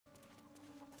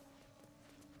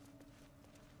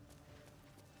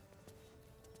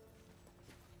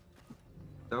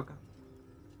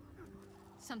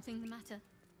something the matter?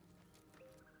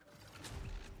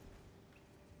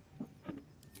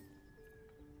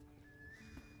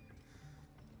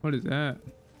 What is that?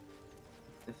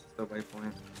 It's just a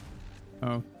waypoint.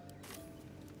 Oh.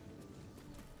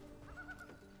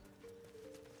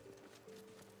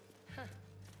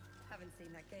 Haven't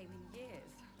seen that game in years.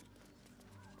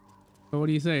 So what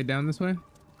do you say? Down this way?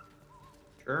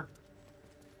 Sure.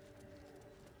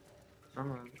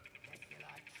 Someone.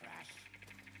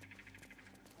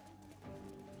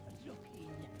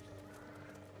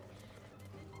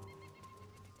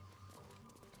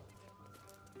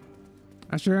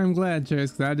 I sure am glad,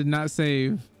 Chase, because I did not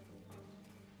save.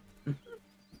 We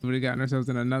would have gotten ourselves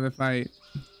in another fight.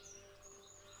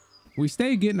 We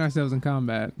stay getting ourselves in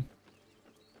combat.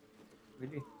 We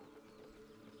do.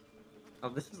 Oh,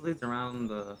 this just leads around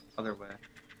the other way.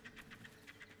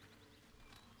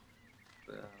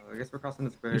 I guess we're crossing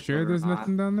this bridge. You sure there's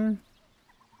nothing down there?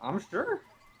 I'm sure.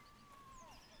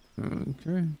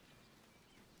 Okay.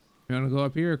 You want to go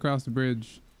up here or across the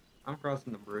bridge? I'm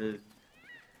crossing the bridge.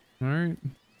 All right.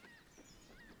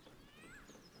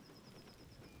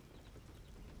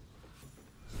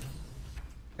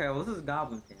 Okay, well, this is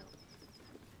Goblin Camp.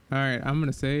 All right, I'm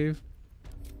gonna save.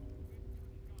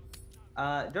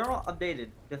 They're all updated.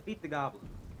 Defeat the goblin.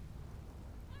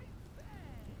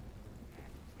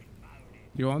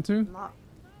 You want to? Not.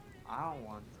 I don't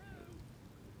want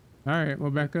to. All right, we'll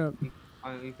back up.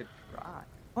 I mean, we could try.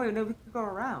 Oh, no, we could go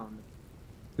around.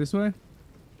 This way?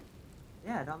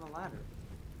 Yeah, down the ladder.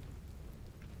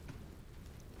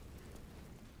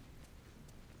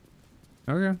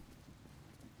 Okay.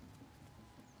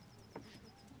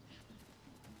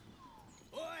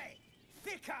 Oi!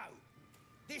 Thicko!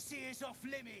 This here's off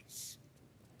limits.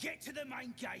 Get to the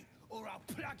main gate or I'll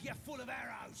plug you full of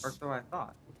arrows. Or so I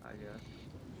thought, I guess.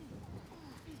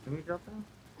 Can we drop down?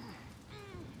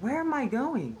 Where am I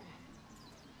going?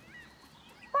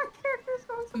 My character's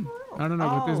going somewhere else. I don't know,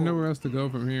 but there's nowhere else to go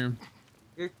from here.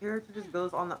 Your character just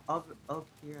goes on the up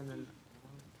here and then...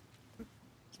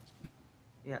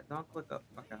 Yeah, don't click up.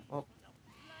 Okay, well...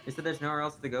 You said there's nowhere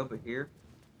else to go but here?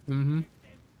 Mm-hmm.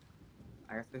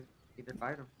 I guess we either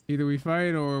fight him. Either we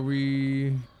fight or we...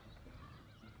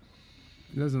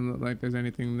 It doesn't look like there's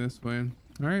anything this way.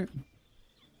 All right.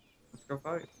 Let's go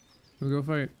fight. We'll go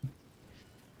fight.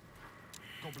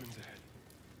 Goblins ahead.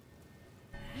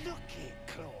 Look it,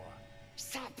 Claw.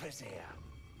 Sapper's here.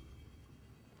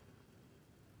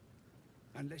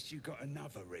 Unless you got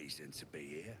another reason to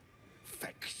be here.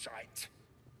 Feck sight.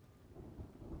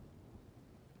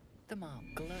 The mark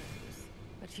glows,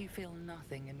 but you feel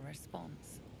nothing in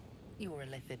response. Your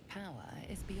illithid power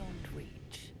is beyond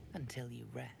reach until you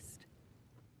rest.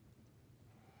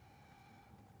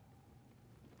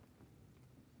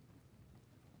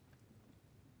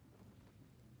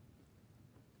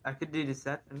 I could do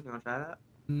deception. You wanna try that?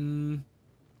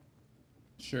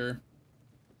 Sure.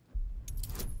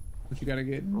 What you gotta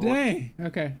get? Oh. Dang!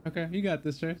 Okay, okay. You got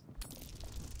this, Chase.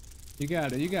 You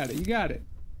got it, you got it, you got it.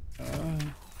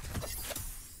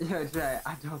 Yeah, Jay,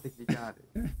 I don't think you got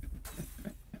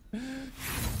it.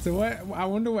 So what? I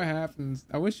wonder what happens.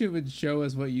 I wish it would show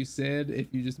us what you said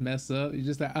if you just mess up. You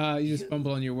just you just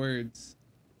fumble on your words.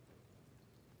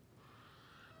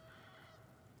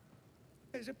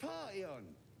 There's a party on.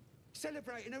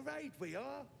 Celebrating a raid we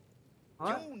are.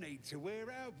 What? You'll need to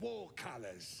wear our war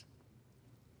colours.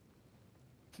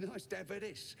 Nice to have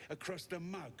this across the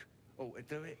mug. Ought to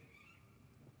do it.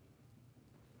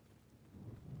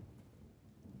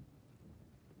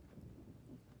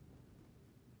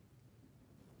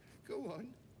 Go on.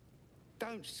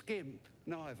 Don't skimp,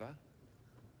 neither.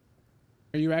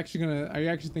 Are you actually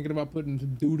thinking about putting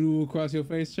doo-doo across your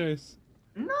face, Chase?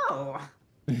 No!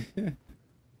 Then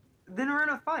we're in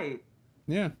a fight.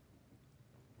 Yeah.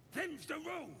 Them's the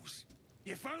rules.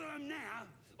 You follow them now,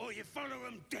 or you follow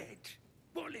them dead.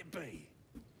 What'll it be?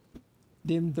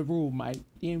 Them's the rule, mate.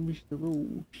 Them's the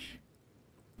rules.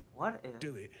 What if?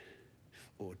 Do it,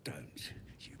 or don't,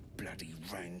 you bloody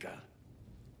ranger.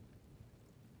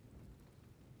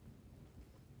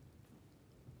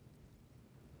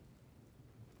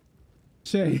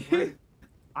 Chase. Wait,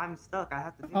 I'm stuck. I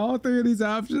have to do All three of these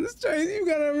options, Chase. You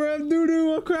gotta rub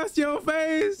doo-doo across your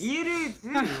face. You do too.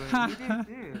 You do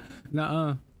too.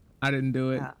 Nuh-uh. I didn't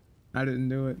do it. Yeah. I didn't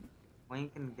do it.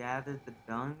 Link and gather the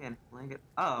dung and fling it.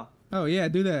 Oh. Oh yeah,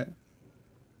 do that.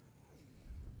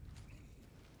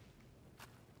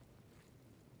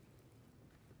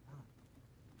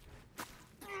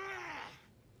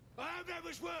 I hope that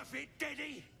was worth it,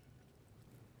 Daddy.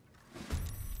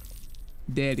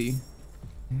 Daddy.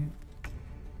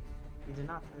 He did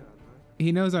not say that, right?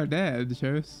 He knows our dad,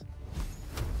 Chase.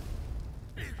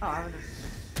 Oh,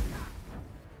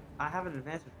 I have an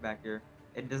advanced switch back here.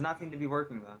 It does not seem to be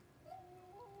working though.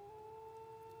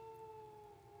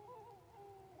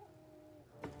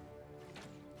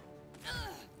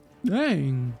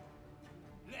 Dang.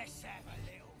 Let's have a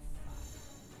little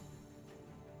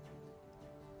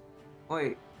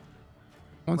Wait.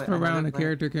 Once Wait, per round, another a plan?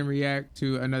 character can react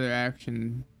to another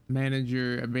action. Manage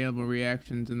your available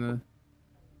reactions in the.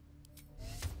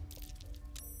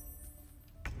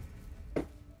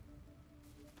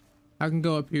 I can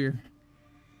go up here.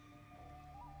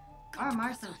 Why am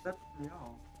I so separate from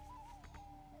y'all?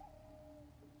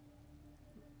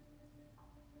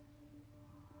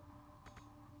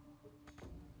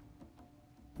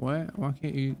 What? Why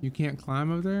can't you? You can't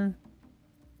climb up there?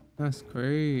 That's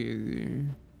crazy.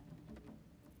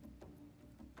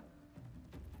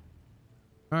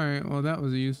 Alright, well that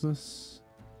was useless.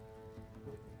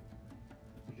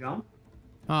 Jump?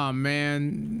 Oh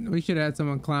man, we should have had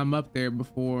someone climb up there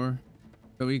before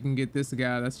so we can get this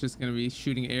guy that's just gonna be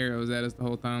shooting arrows at us the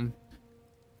whole time.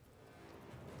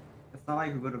 It's not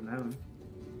like we would have known.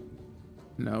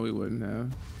 No, we wouldn't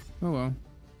have. Oh well.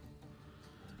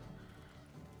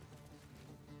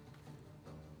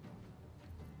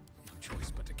 No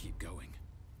choice but to keep going.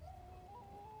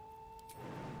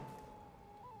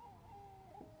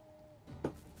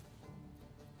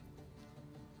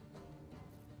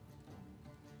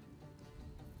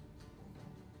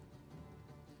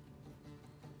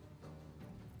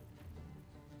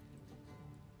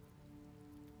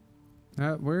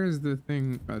 Where is the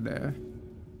thing? Oh, there.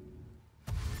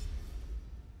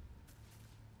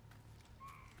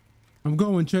 I'm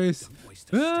going, Chase. Don't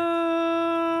waste a step.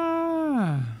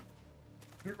 Ah!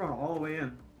 You're going all the way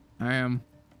in. I am.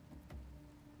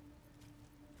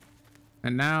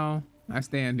 And now I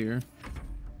stand here.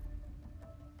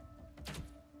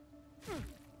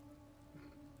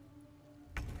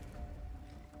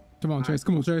 Come on, Chase.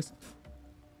 Come on, Chase.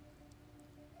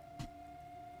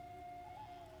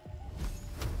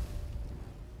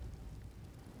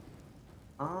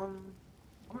 I'm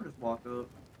gonna just walk up.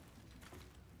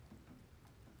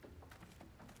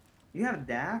 You have a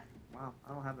dash? Wow,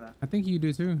 I don't have that. I think you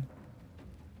do too.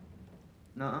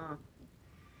 Nuh-uh.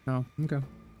 Oh, okay.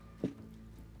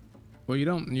 Well, you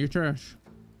don't. You're trash.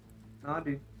 No, I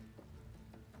do.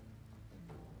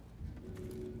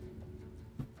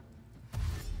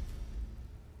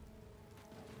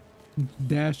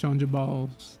 Dash on your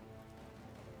balls.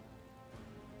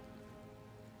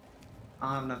 I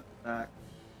don't have enough back.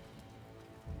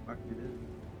 Fuck you, dude.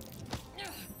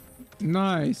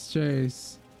 Nice,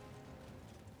 Chase.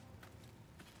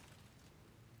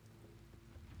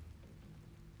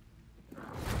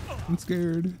 I'm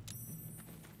scared.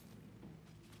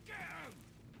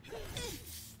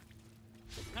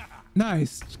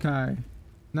 Nice, Kai.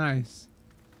 Nice.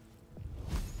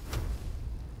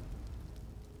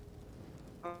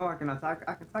 Oh, I can attack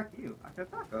you. I can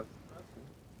attack us.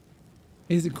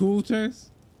 Is it cool, Chase?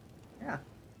 Yeah.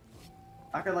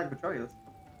 I could like betray us.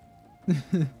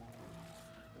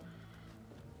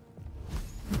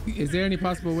 Is there any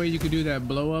possible way you could do that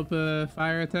blow up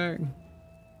fire attack?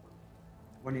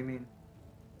 What do you mean?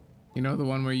 You know, the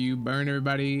one where you burn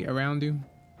everybody around you?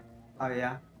 Oh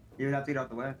yeah. You would have to get out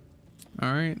the way.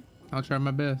 All right, I'll try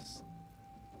my best.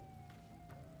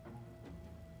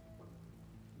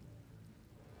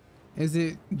 Is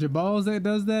it Jabals that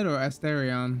does that or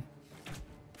Asterion?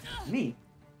 Me.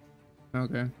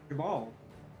 Okay. Your ball.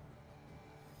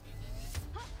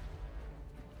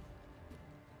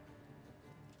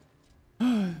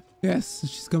 Yes,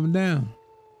 she's coming down.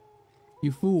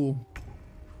 You fool.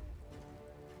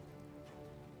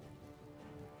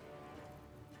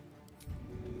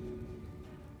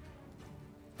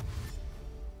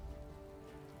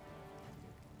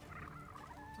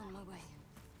 On my way.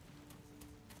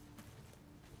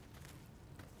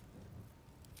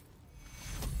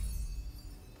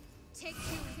 Take two.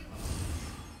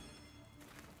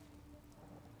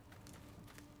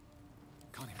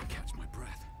 Can't even catch my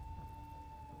breath.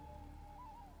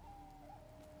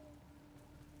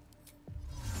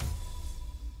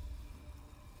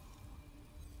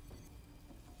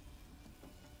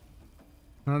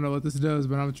 I don't know what this does,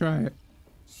 but I'm gonna try it.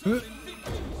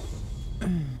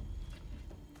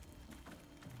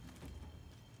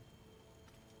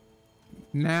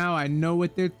 Now I know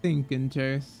what they're thinking,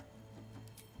 Chase.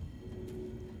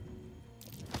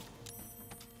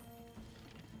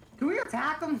 Can we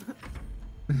attack them?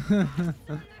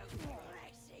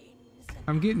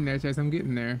 I'm getting there, Chase. I'm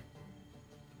getting there.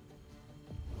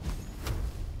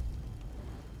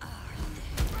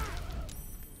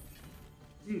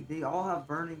 Dude, they all have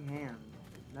burning hands.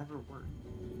 It never works.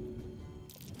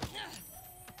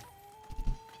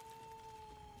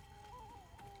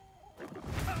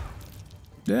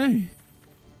 Dang.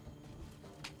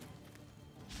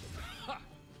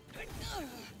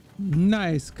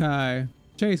 Nice, Kai.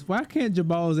 Chase, why can't your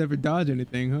balls ever dodge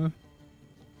anything, huh?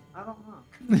 I don't know.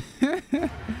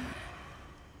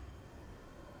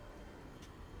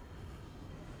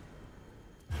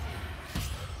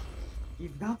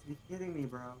 You've got to be kidding me,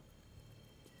 bro.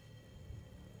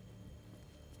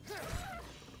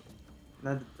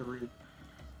 That's 3.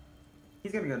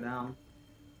 He's gonna go down.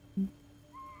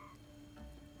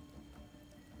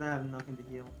 I have nothing to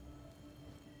heal.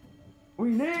 We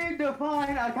need to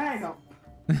find a kingdom.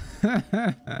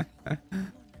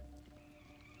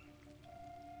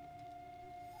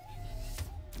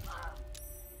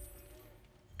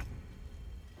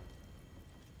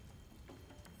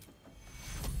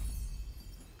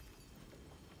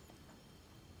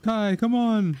 Kai, come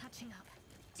on. Catching up.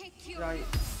 Take you. Right.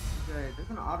 Good. There's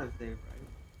an autosave, right?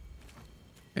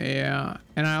 Yeah,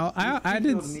 and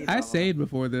I saved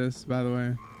before this, by the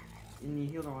way. And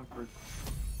you healed the wrong person.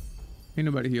 Ain't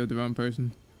nobody healed the wrong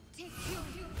person. Take you.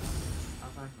 I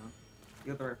was like, no.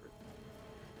 Healed the right person.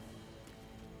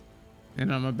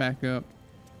 And I'm gonna back up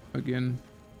again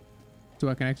so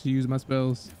I can actually use my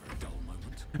spells. Never a dull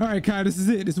moment. All right, Kai, this is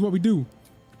it. This is what we do.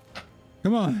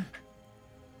 Come on.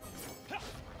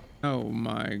 Oh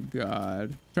my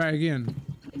God. Try again.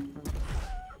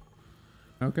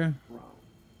 Okay.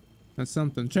 That's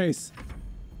something. Chase.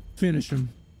 Finish him.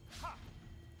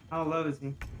 How low is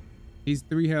he? He's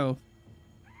 3 health.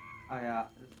 Oh yeah.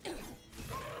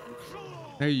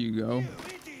 There you go.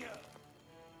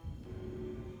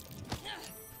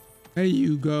 There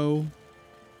you go.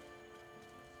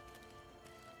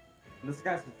 This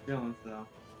guy's just chilling, so.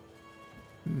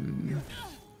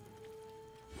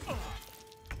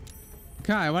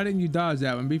 Kai, why didn't you dodge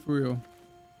that one? Be for real.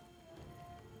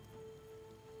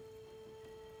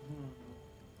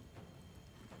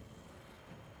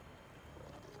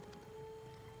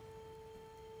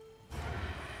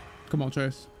 Come on,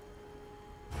 Chase.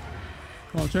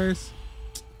 Come on, Chase.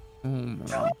 Oh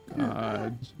my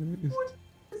God. Chase.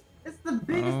 It's the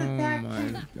biggest Oh attack.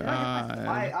 my God.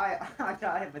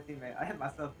 I hit my teammate. I hit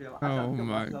myself too. Oh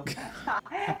my God.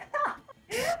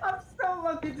 I'm so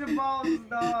lucky to balls,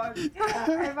 dog.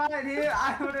 If I had hit,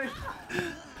 I would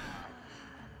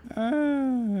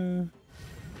have.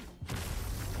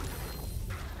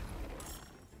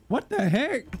 What the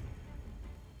heck?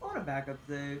 What a backup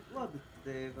save. Love the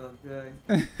save, okay.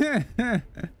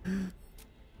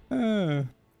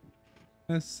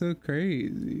 That's so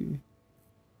crazy.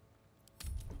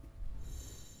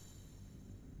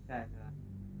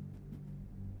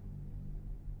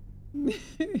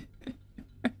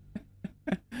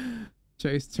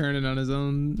 Chase turning on his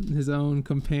own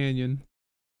companion.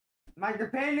 My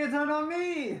companions are on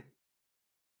me.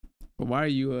 But why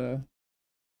you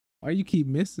keep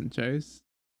missing, Chase?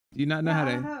 Do you not know how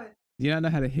to do you not know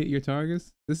how to hit your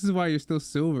targets? This is why you're still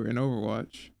silver in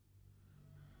Overwatch.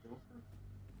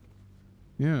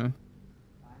 Yeah.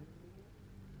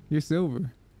 You're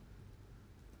silver.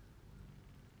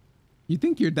 You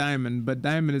think you're diamond, but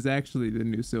diamond is actually the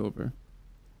new silver.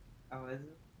 Oh, is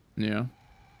it? Yeah.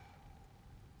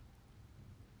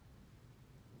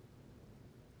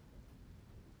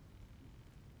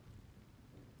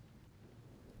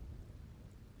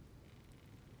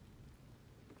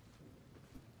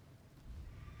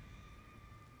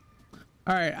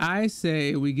 All right, I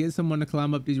say we get someone to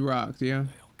climb up these rocks, yeah?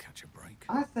 They'll catch a break.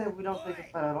 I said we don't take a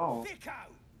fight at all.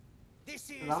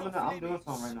 This is I'm doing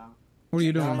something right now. What are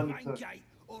you doing? No, Main gate,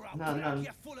 or I'll no. plug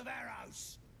you full of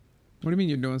arrows. What do you mean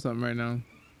you're doing something right now?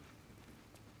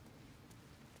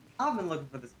 I've been looking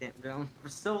for this campground for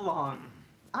so long.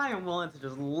 I am willing to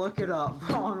just look it up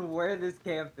on where this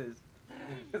camp is.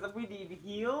 Because we need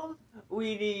heals,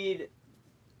 we need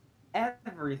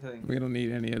everything. We don't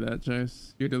need any of that,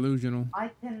 Chase. You're delusional. I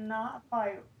cannot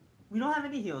fight. We don't have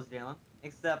any heals, Jalen,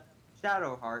 except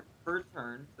Shadowheart per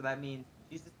turn, so that means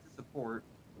Jesus to support.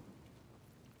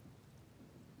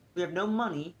 We have no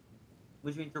money,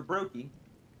 which means we're brokey,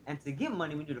 and to get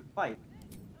money we need to fight.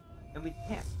 And we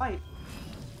can't fight.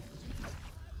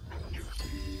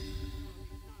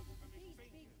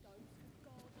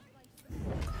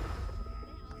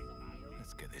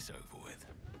 Let's get this over with.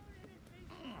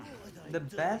 The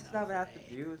best I would have to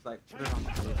do is like put it on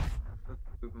the face.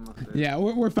 Boop him up there. Yeah,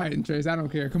 we're fighting, Chase. I don't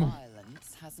care. Come on.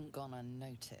 Violence hasn't gone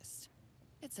unnoticed.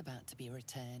 It's about to be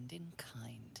returned in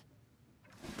kind.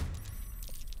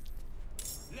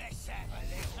 Let's have a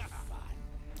little fun.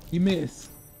 You miss.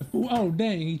 Oh,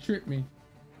 dang. He tripped me.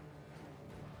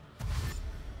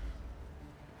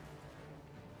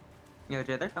 Yo,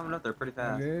 Jay, they're coming up there pretty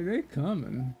fast. They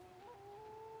coming.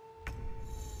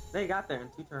 They got there in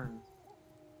 2 turns.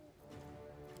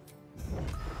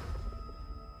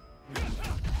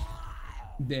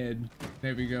 Dead.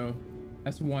 There we go.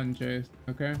 That's 1, Chase.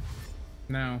 Okay.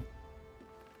 Now.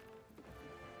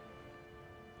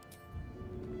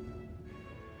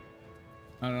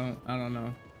 I don't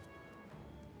know.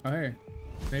 Oh hey.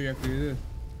 Maybe I have to do this.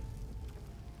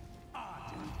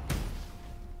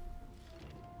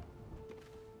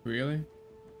 Really?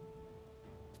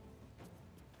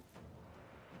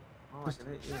 Oh, I can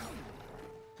hit you.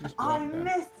 Just I block that.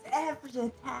 missed every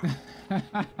attack.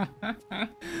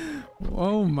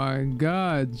 Oh my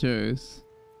god, Chase.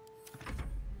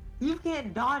 You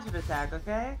can't dodge an attack,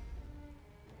 okay?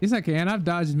 Yes, I can. I've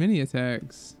dodged many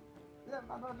attacks. Yeah,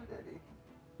 my dodge daddy.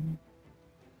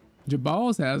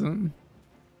 Jabal's hasn't.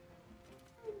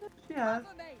 She has.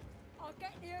 Cover me. I'll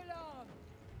get the alarm.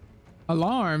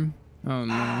 Alarm? Oh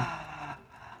no.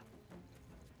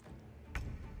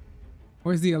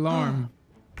 Where's the alarm?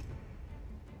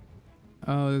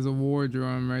 Oh, there's a war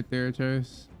drum right there,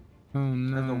 Chase. Oh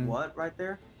no. There's a what right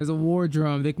there? There's a war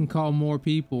drum. They can call more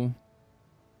people.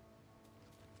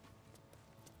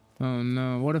 Oh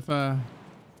no. What if Can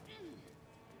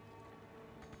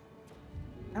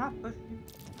I push you?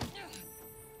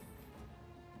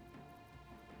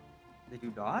 Did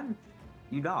you dodge?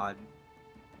 You dodged.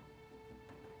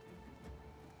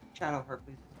 Shadow her,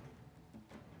 please.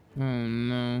 Oh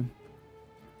no.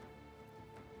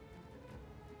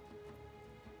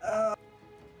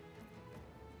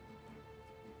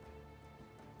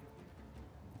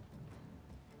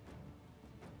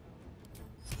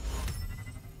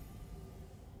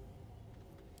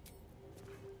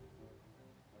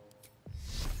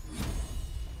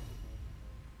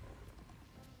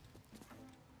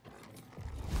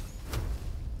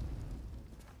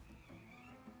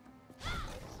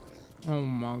 Oh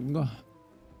my god.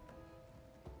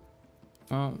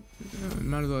 Oh,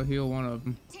 might as well heal one of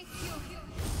them. Take your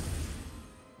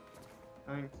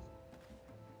Thanks.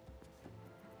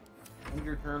 End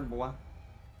your turn, boy.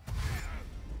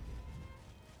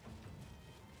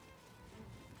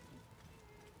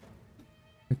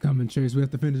 They're coming, Chase. We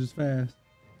have to finish this fast.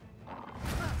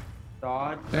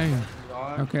 Dodge. Dang.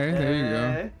 Dodge. Okay, there you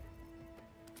go.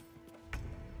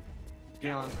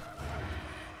 Leon,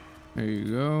 There you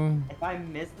go. if I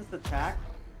miss this attack,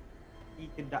 he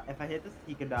could die. If I hit this,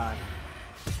 he could die.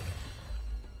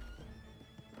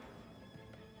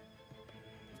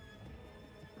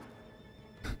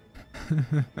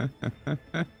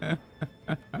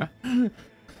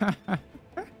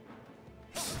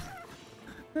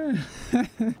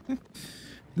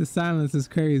 The silence is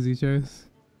crazy, Chase.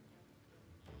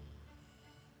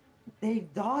 They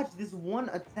dodged this one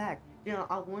attack. Leon,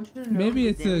 I want you to know. Maybe the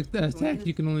it's damage a between attack this-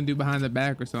 you can only do behind the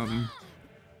back or something.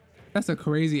 That's a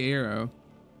crazy arrow.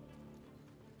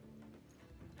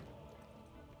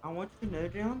 I want you to know,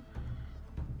 John.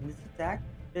 In this attack,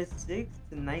 does 6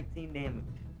 to 19 damage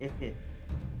if hit.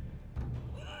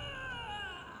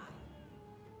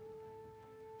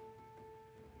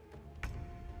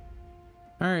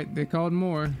 All right, they called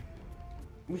more.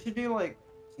 We should do like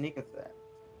sneak attack.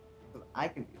 Cause I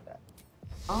can do that.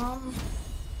 Well,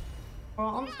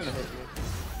 I'm just gonna hit you.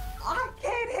 I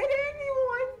can't hit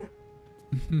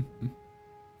anyone.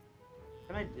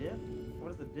 Can I dip?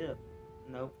 What is a dip?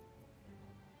 Nope.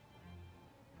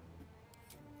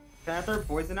 Can I throw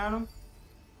poison at him?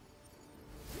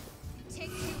 take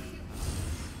your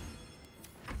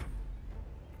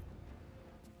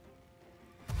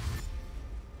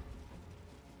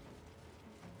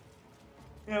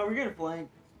Yeah, we're gonna flank.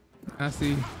 I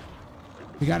see.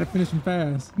 We gotta finish them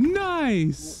fast.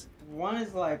 Nice. One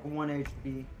is like 1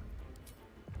 HP.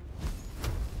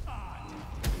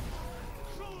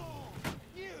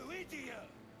 You idiot!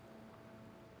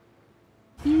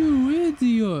 You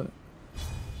idiot.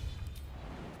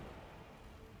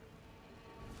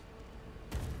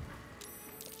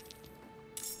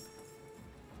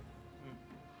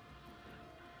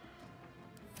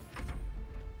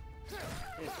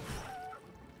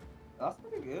 That's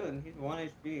pretty good. He's 1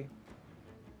 HP.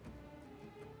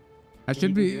 I should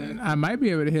you be. can do it. I might be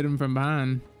able to hit him from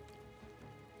behind.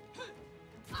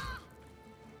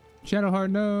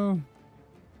 Shadowheart, no.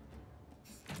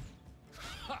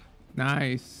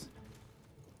 Nice.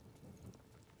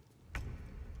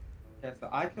 Yeah, so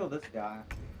I killed this guy.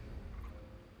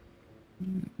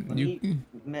 Let You.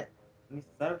 me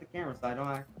set up the camera so I don't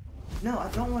act. No, I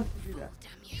don't want to do that.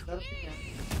 Set up the camera.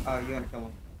 Oh, you gotta kill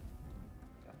him.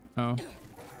 Oh,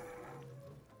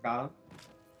 Got him.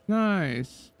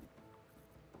 nice.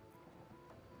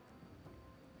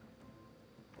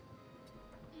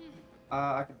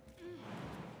 I can.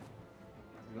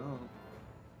 Go.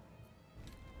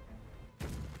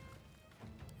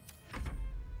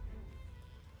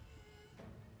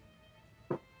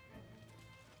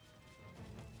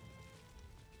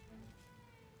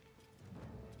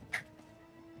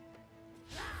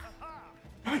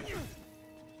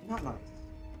 Not nice.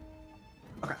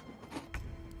 Okay.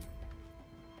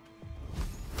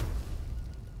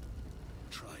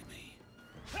 Try me.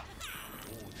 Warn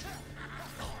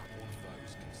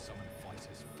foes can summon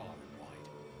fighters far and wide.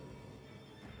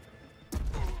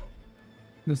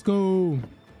 Let's go.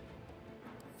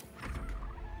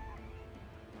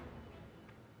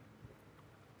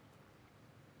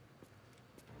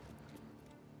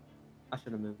 I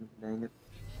should have moved. Dang it.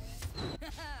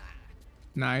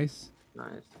 Nice.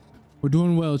 Nice. We're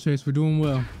doing well, Chase. We're doing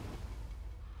well.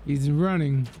 He's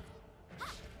running.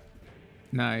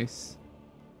 Nice.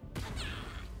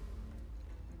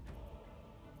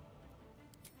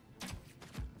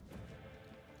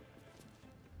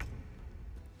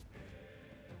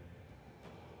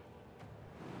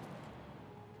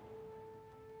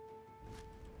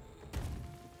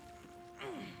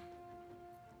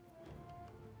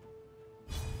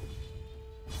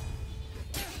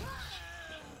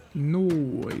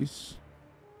 Noise.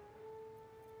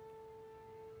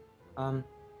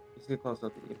 Let's get close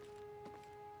up to you.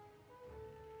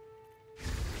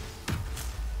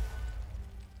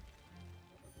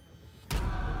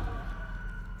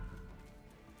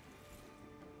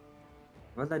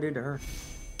 What did I do to her?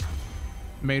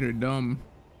 Made her dumb.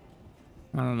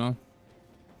 I don't know.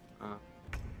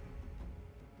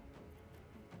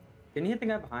 Can you hit the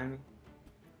guy behind me?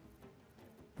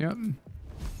 Yep.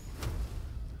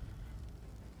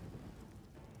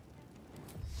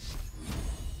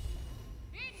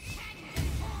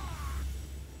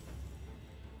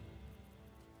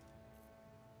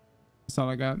 That's all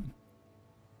I got.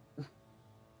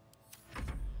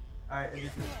 Alright,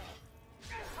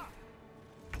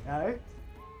 Alright.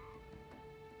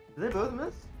 Did they both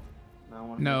miss?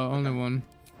 No, only one.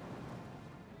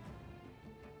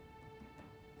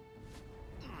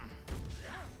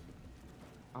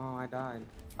 Oh, I died.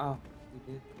 Oh,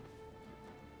 you did.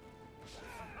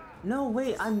 No,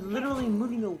 wait, I'm literally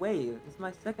moving away. It's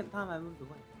my second time I moved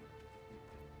away.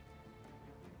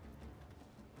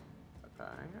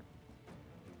 Okay.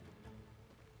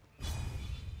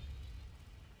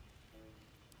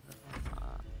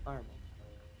 Fireball.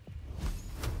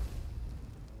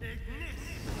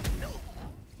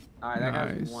 Alright, that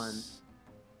guy's one.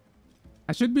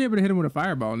 I should be able to hit him with a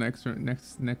fireball next turn.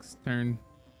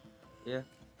 Yeah.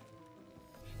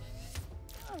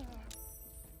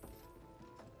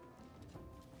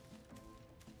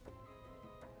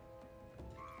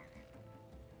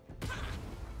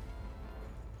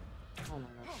 Oh my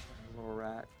god, little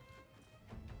rat.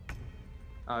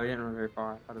 Oh, he didn't run very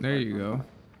far. There you go.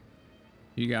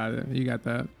 You got it. You got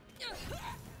that.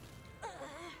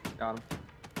 Got him.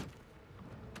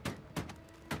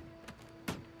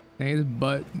 Dang, his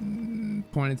butt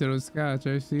pointed to the sky. Did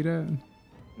you see that?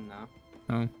 No.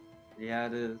 Oh. Yeah,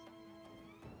 it is.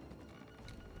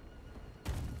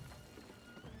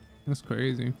 That's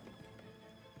crazy.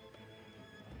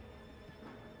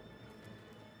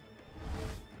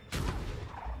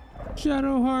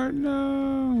 Shadowheart,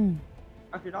 no.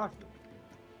 I could dodge it.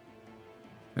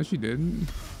 No, she didn't.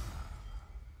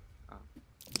 Oh.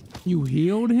 You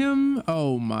healed him?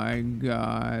 Oh my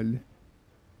god.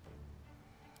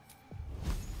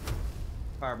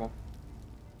 Fireball.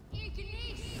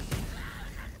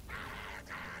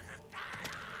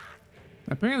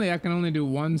 Apparently I can only do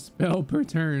one spell per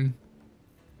turn.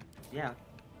 Yeah.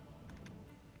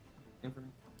 Infamy.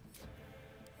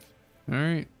 All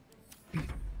right.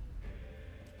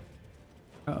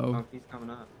 Uh-oh. Oh, he's coming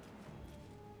up.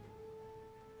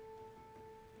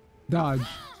 Dodge.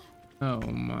 Oh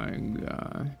my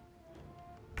god.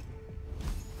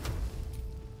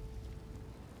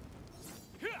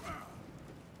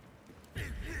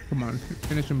 Come on,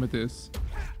 finish him with this.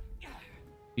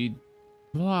 He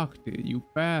blocked it, you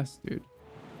bastard.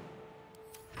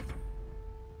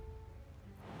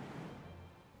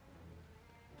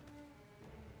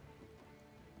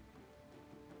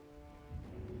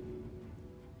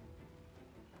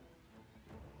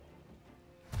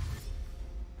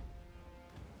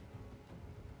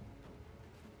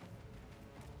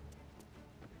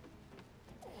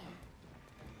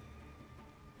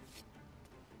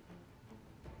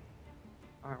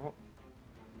 Alright, well.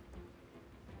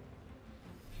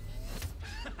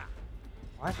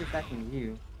 Why is it attacking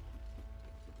you?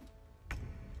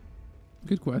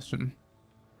 Good question.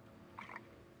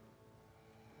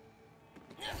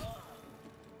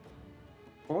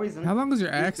 Poison. How long has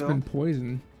your Please axe go. been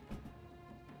poisoned?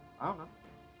 I don't know.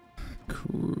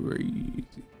 Crazy.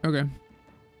 Okay.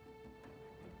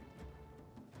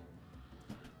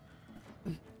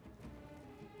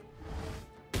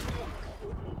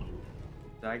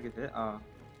 Did I get hit?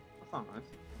 That's not nice.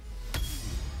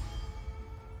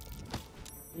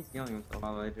 He's healing himself,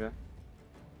 by the way, Joe.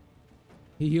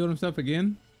 He healed himself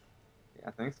again? Yeah,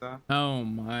 I think so. Oh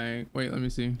my. Wait, let me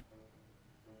see.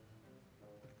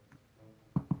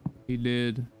 He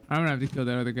did. I'm gonna have to kill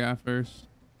that other guy first.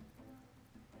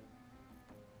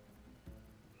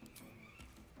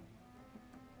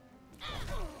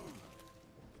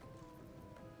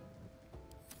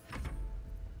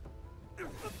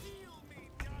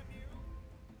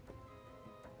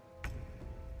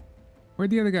 Where'd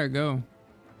the other guy go?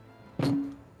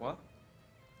 What?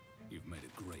 You've made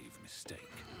a grave mistake.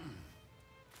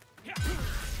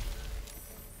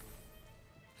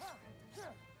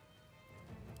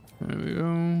 There we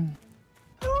go.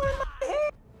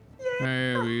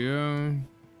 There we go.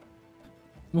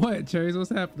 What, Cherries? What's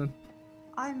happening?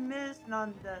 I missed and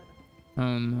I'm dead.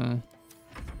 Oh no.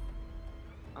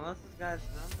 Unless this guy's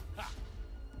done.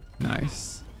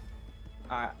 Nice.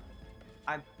 Alright.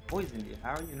 I poisoned you.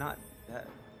 How are you not dead?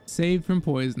 Saved from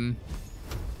poison.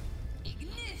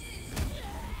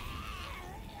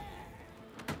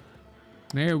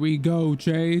 There we go,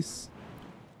 Chase.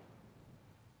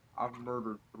 I've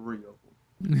murdered 3 of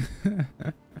them.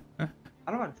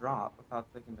 How do I drop without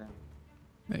taking damage?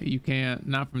 You can't.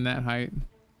 Not from that height.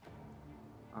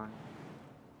 Alright.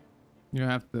 You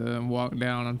have to walk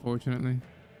down, unfortunately.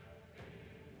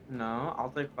 No, I'll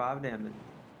take 5 damage.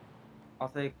 I'll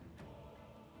take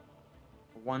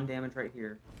 1 damage right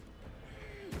here.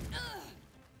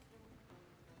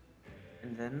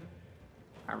 And then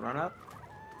I run up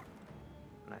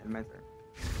and I end my turn.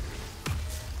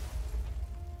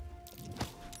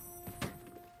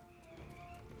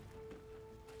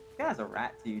 This guy's a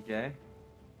rat to you, Jay.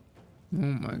 Oh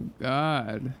my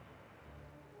god.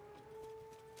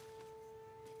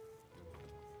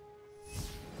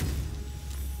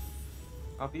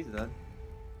 Oh, he's dead.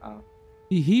 Oh.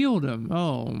 He healed him.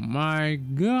 Oh my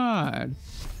god.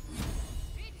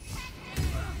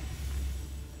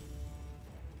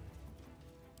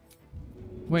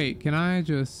 Wait, can I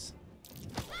just...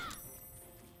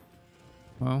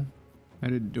 Well, I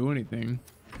didn't do anything.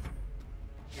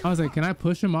 I was like, can I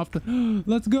push him off the...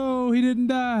 Let's go! He didn't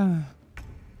die!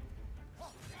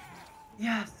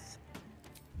 Yes!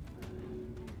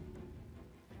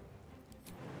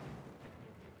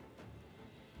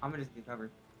 I'm gonna just get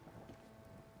covered.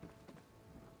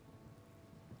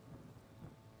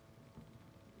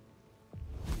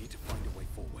 Need to find a way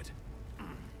forward.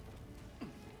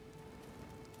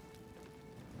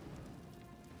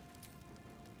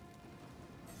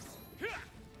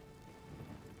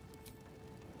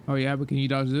 Oh yeah, but can you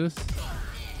dodge this? That's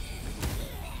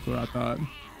what I thought.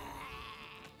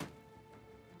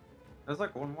 There's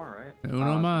like 1 more, right?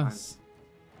 Uno Oh, mas.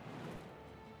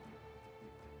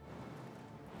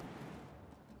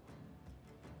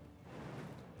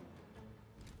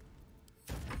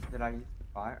 Did I use the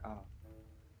fire? Oh.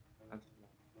 That's...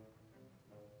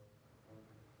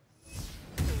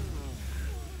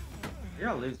 You're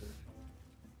a loser.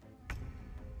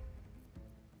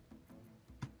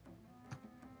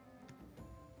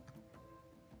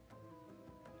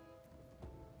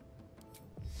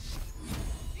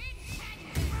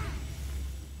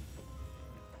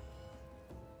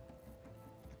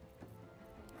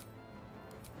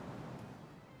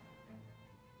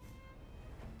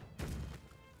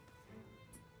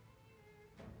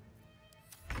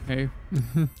 Hey.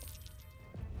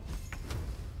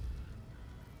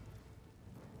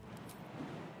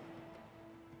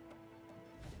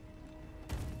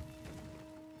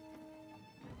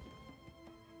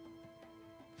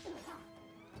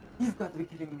 You've got to be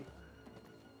kidding me.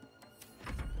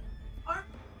 I'm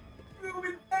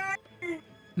feeling pain!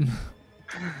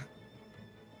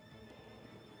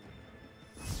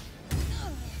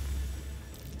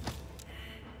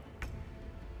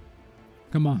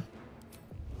 Come on.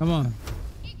 Come on.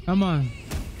 Come on.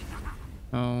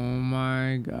 Oh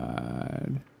my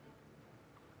god.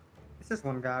 It's just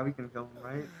 1 guy, we can kill him,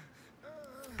 right?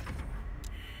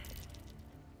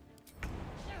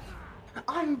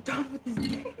 I'm done with this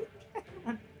game.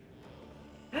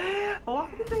 Why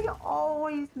do they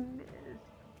always miss?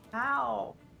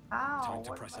 How? How? Time to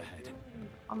What press am I ahead. doing?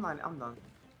 I'm done.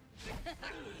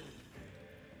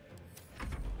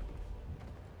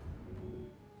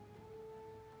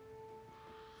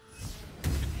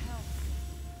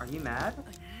 Are you mad? I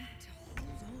need to hold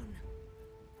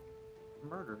on.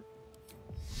 Murder.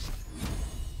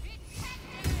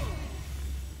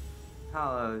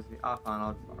 How low is he? Oh, fine,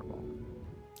 I'll just fireball.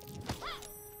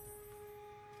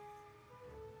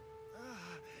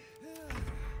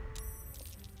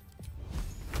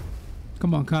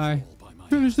 Come on, Kai. All by my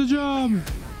Finish the job.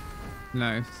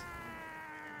 Nice.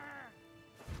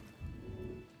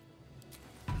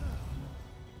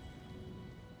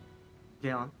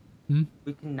 Jalen, Hmm?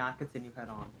 we cannot continue head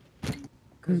on.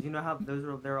 Because you know how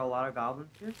there are a lot of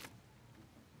goblins here?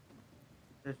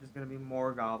 There's just gonna be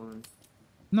more goblins.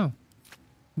 No,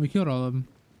 we killed all of them.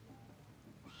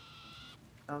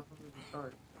 That was supposed to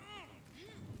start.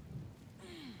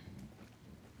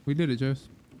 We did it, Jose.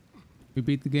 We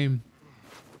beat the game.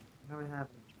 No, we haven't.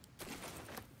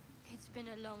 It's been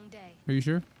a long day. Are you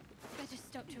sure? Better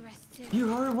stop to rest too. You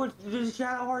heard what the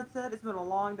Shadowheart said? It's been a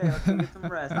long day. Let's go get some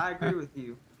rest. I agree with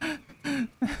you.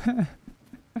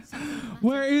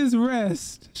 Where is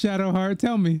rest, Shadowheart?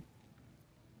 Tell me.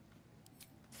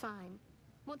 Fine.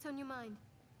 What's on your mind?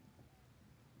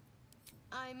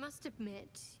 I must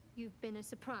admit, you've been a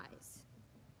surprise,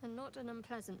 and not an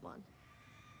unpleasant one.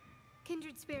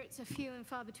 Kindred spirits are few and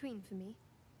far between for me.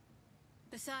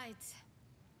 Besides,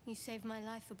 you saved my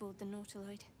life aboard the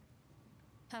Nautiloid.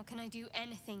 How can I do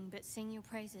anything but sing your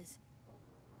praises?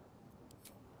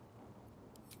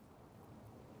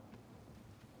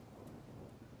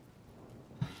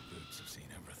 Birds have seen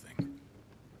everything.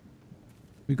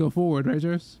 We go forward, right,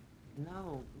 Jose?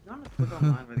 No, you want to click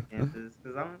online where the camp is?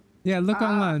 Because I'm... Yeah, look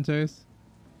online, Jose.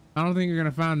 I don't think you're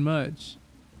gonna find much.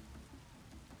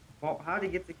 Well, how to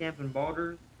get to camp in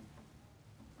Baldur?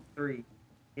 3.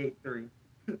 Gate 3.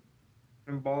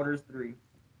 In Baldur's 3.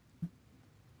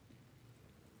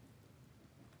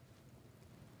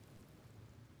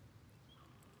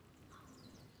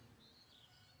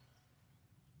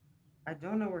 I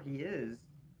don't know where he is.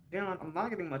 Jalen, I'm not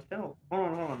getting much help. Hold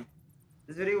on.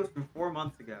 This video was from 4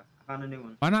 months ago. I found a new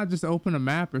one. Why not just open a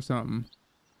map or something?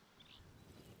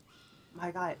 My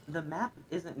guy, the map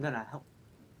isn't gonna help.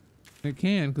 It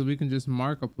can, because we can just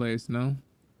mark a place, no?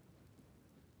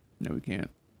 No, we can't.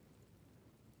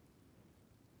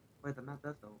 Wait, the map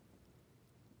does help.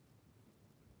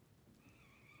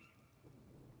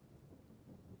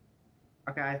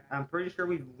 Okay, I'm pretty sure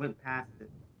we went past it.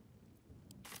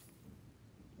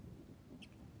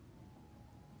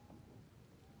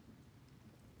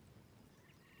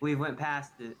 We went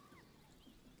past it.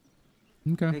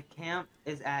 Okay. The camp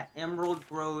is at Emerald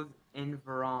Grove in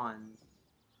Verons.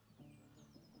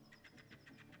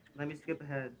 Let me skip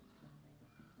ahead.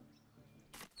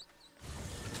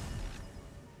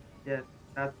 Yes,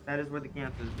 that is where the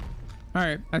camp is.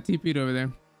 Alright, I TP'd over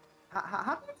there.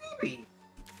 How do you TP?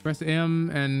 Press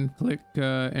M and click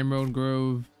Emerald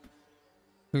Grove.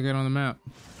 Click it on the map.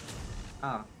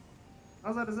 Oh. I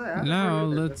was about to say. Now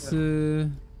let's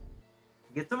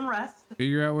get some rest.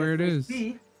 figure out where it is.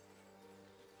 See.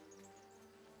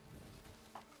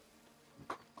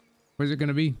 Where's it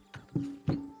gonna be?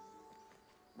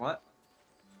 What?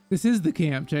 This is the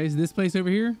camp, Chase. This place over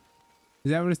here?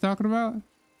 Is that what it's talking about?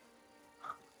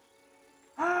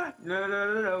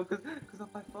 No, because on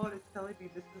my phone it's telling me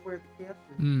this is where the camp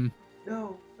is.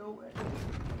 No way.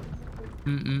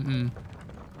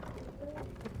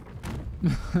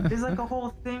 There's like a whole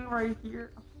thing right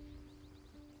here.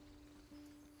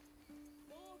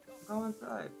 Go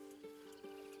inside.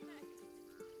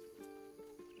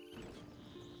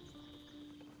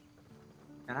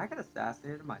 And I got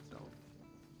assassinated myself.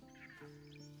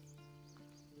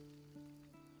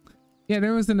 Yeah,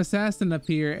 there was an assassin up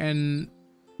here and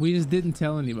we just didn't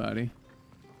tell anybody.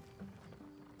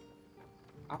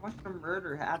 I watched a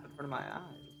murder happen in front of my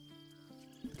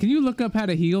eyes. Can you look up how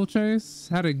to heal, Chase?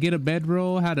 How to get a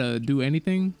bedroll? How to do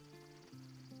anything?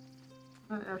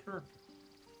 Yeah, sure.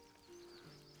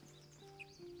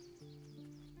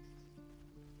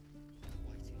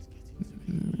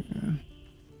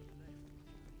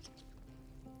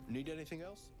 Need anything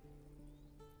else?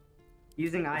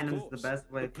 Using items is course, the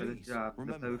best way but for this please, job. The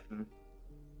remember. potion.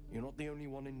 You're not the only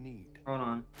one in need. Hold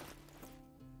on.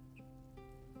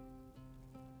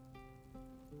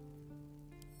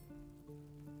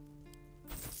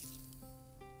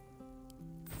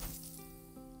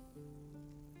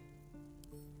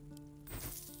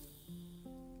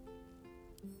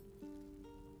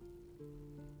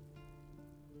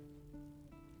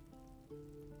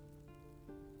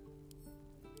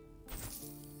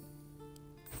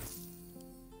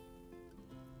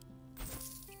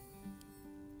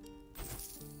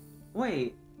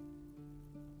 Wait.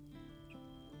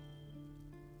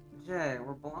 Jay,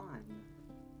 we're blind.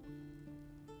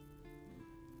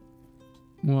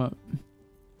 What?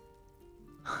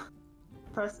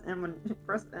 Press M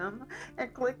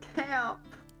and click camp.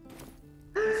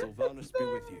 Sylvanus be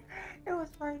with you. It was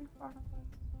right in front of us.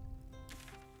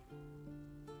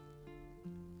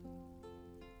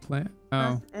 Plant?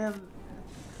 Oh. Press M.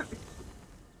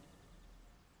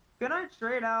 Can I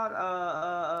trade out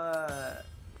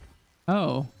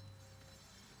Oh.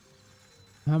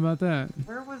 How about that?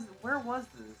 where was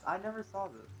this? I never saw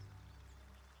this.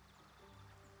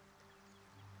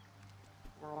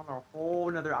 We're on a whole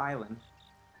nother island.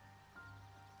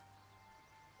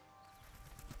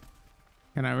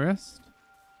 Can I rest?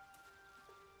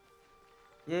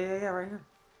 Yeah, right here.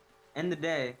 End the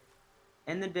day.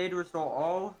 End the day to restore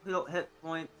all hit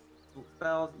points,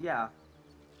 spells. Yeah.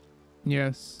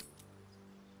 Yes.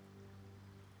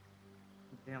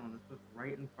 Damn, this was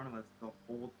right in front of us the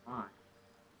whole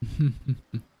time.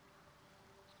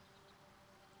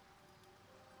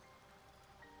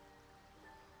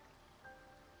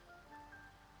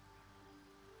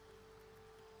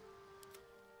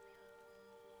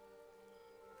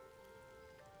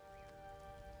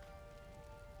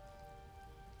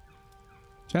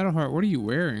 Shadowheart, what are you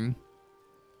wearing?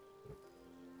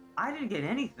 I didn't get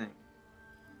anything.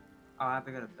 Oh, I have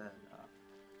to go to bed.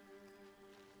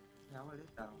 Yeah, what is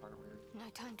that part weird? No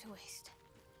time to waste.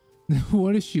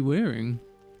 What is she wearing?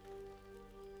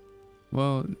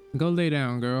 Well, go lay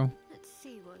down, girl. Let's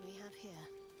see what we have here.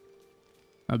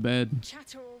 A bed.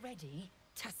 Chatter already,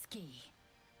 Tusky.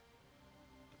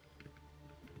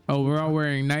 Oh, we're all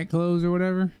wearing night clothes or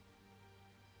whatever?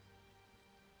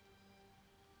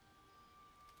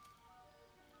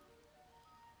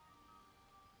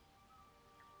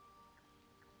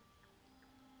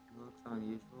 Looks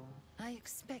unusual. I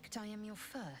expect I am your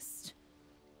first.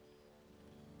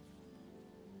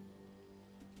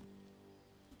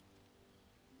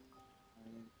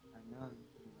 I know.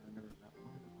 I never met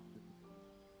one.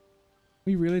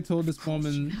 We really told this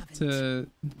woman haven't. to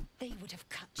They would have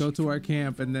cut go you to our from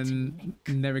camp and navel to then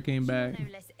neck. never came back. You're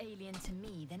no less alien to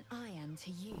me than I am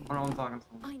to you. Hold on, I'm talking to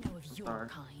someone. I know of your Sorry.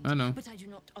 kind, I know. but I do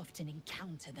not often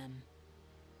encounter them.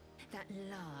 That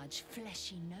large,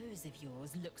 fleshy nose of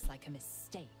yours looks like a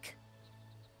mistake.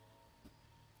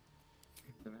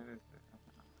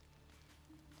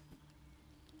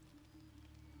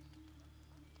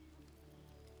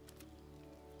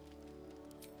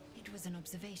 It was an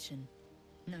observation.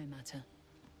 No matter.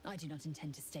 I do not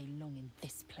intend to stay long in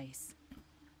this place.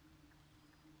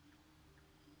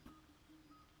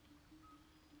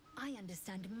 I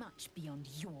understand much beyond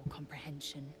your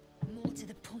comprehension. More to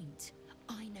the point,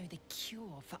 I know the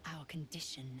cure for our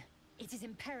condition. It is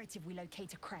imperative we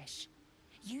locate a creche.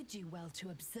 You do well to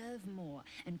observe more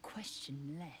and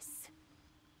question less.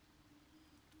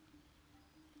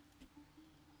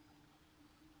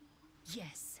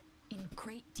 Yes, in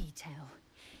great detail.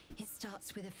 It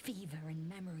starts with a fever and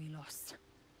memory loss.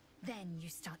 Then you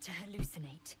start to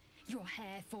hallucinate. Your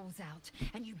hair falls out,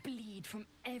 and you bleed from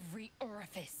every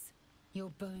orifice. Your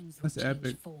bones will That's change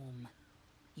epic. form.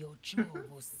 Your jaw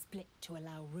will split to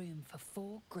allow room for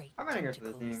 4 great I'm gonna go for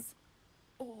the tentacles. team.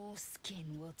 All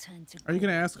skin will turn to Are you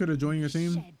gonna gold, ask her to join your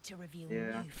team? shed to reveal Yeah,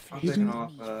 new I'm flesh taking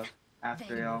off underneath. after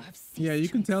Then you y'all. have ceased Yeah, you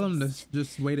can tell him to exist,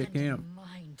 just wait at and a camp.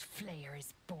 mind flayer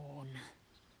is born.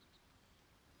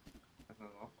 That's not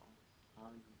awful.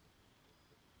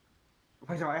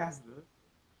 Why do I ask this?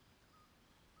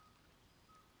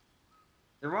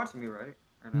 You're watching me, right?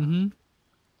 Or no? Mm-hmm.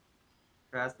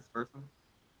 Should I ask this first one?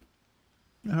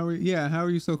 How are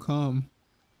you so calm?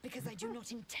 Because I do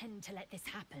not intend to let this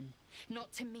happen.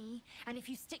 Not to me, and if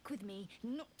you stick with me,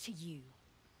 not to you.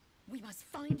 We must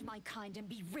find my kind and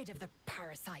be rid of the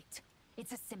parasite.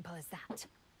 It's as simple as that.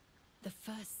 The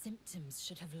first symptoms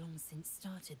should have long since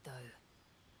started, though.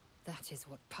 That is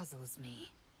what puzzles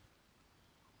me.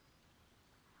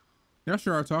 Y'all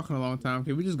sure are talking a long time.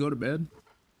 Can we just go to bed?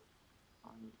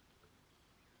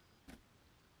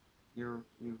 You're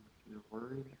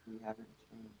worried we haven't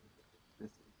changed this.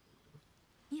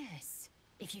 Yes,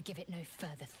 if you give it no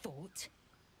further thought.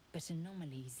 But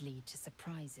anomalies lead to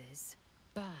surprises.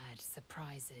 Bad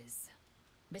surprises.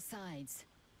 Besides,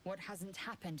 what hasn't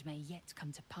happened may yet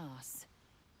come to pass.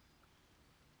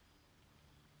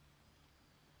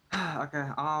 Okay,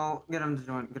 I'll get him to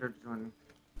join. Get her to join me.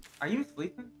 Are you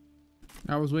sleeping?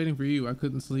 I was waiting for you. I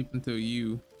couldn't sleep until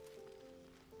you.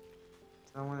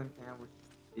 Someone in camp wishes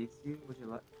to speak to you. Would you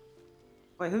let?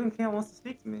 Wait, who in camp wants to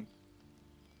speak to me?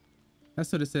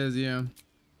 That's what it says, yeah.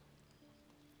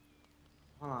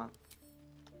 Hold on.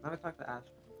 Let me talk to Asher.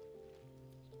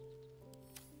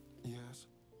 Yes.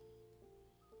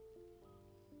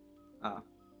 Oh.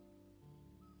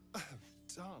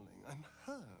 Darling, I'm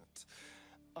hurt.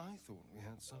 I thought we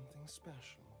had something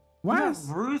special. Why? Yeah, is-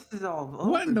 Bruce is all over.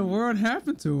 What in the you. world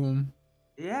happened to him?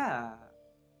 Yeah.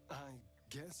 I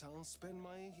guess I'll spend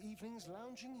my evenings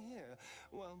lounging here.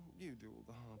 Well, you do all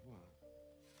the hard work.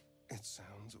 It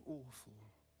sounds awful.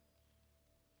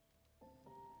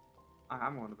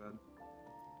 I'm going to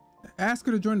bed. Ask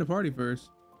her to join the party first.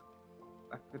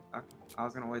 I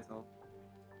was gonna wait till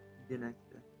the next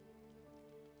day.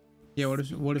 Yeah,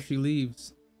 what if she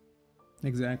leaves?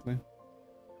 Exactly.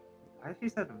 I actually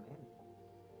said a man.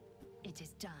 It is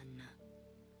done.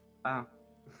 Oh.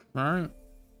 All right.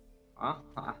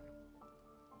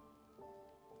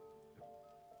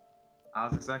 I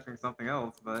was expecting something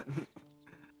else, but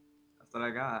that's what I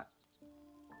got.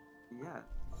 Yes.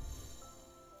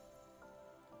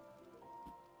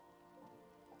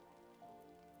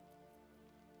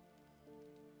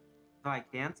 Do I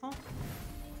cancel?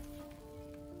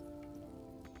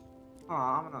 Oh,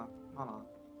 I'm gonna hold on.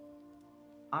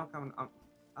 I'm coming.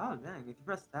 Oh dang! If you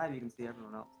press tab, you can see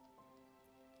everyone else.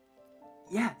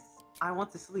 Yes, I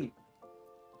want to sleep.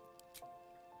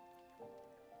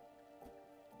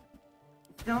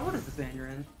 Now, what is this man you're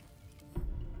in?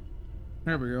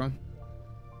 There we go.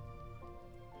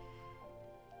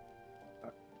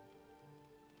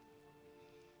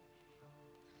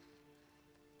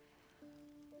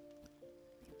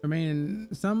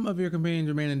 Some of your companions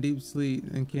remain in deep sleep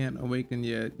and can't awaken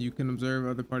yet. You can observe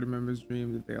other party members'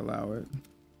 dreams if they allow it.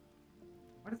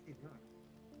 What is he doing?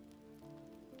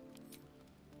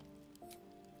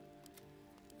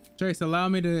 Trace, allow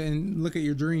me to look at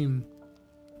your dream.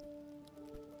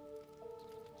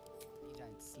 You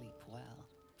don't sleep well,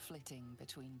 flitting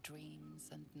between dreams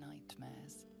and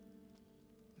nightmares.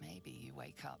 Maybe you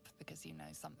wake up because you know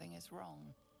something is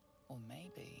wrong, or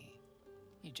maybe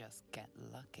you just get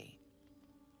lucky.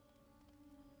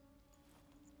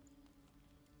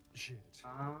 Shit.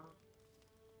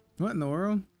 What in the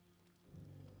world?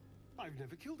 I've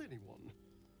never killed anyone.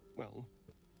 Well,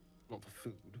 not for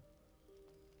food.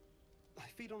 I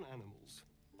feed on animals.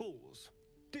 Boars.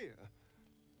 Deer.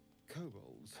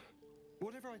 Kobolds.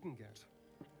 Whatever I can get.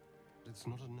 But it's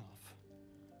not enough.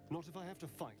 Not if I have to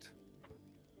fight.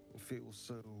 I feel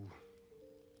so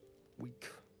weak.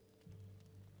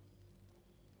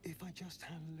 If I just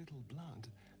had a little blood,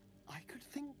 I could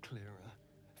think clearer,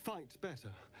 fight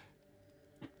better.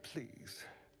 Please.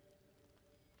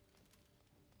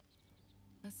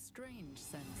 A strange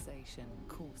sensation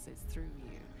courses through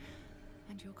you,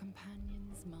 and your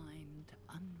companion's mind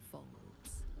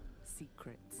unfolds,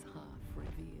 secrets half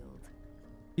revealed.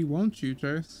 He wants you,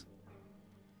 Trace.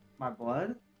 My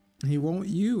blood? He won't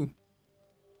you.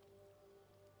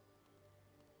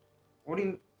 What do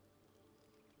you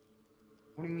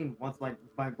mean wants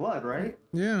my blood, right?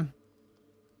 Yeah.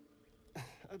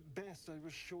 At best, I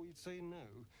was sure you'd say no.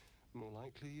 More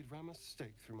likely, you'd ram a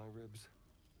stake through my ribs.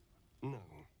 No.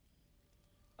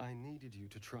 I needed you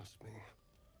to trust me.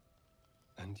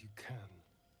 And you can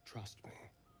trust me.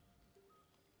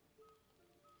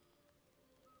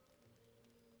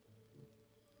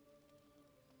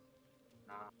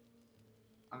 Nah.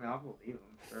 I mean, I'll believe him.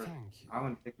 Sure. Thank you. I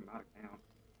wouldn't kick him out of town.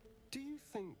 Do you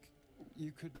think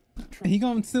you could He trust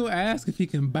gonna me still ask if he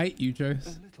can bite you, a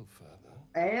Trace. little further?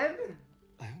 And?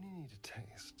 I only need a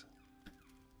taste.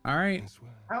 All right. I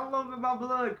swear. I don't love my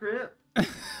blood, Crip.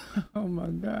 Oh my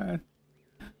god.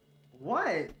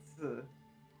 What?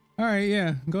 All right,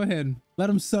 yeah. Go ahead. Let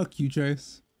him suck you,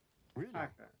 Trace. Really? Okay.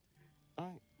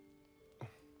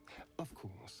 Of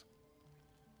course.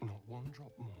 Not one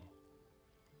drop more.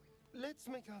 Let's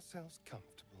make ourselves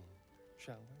comfortable,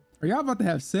 shall we? Are y'all about to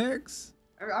have sex?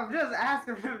 I'm just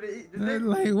asking him to eat. To take,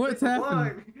 Like, what's take my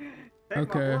happening? blood. Take my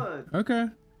Okay. blood. Okay.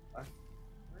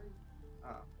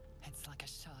 Oh. It's like a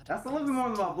shard of That's a little bit more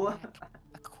than my glass blood. to your neck,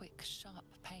 a quick, sharp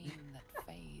pain that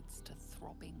fades to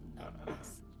throbbing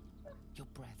numbness. Your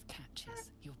breath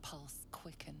catches, your pulse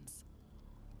quickens.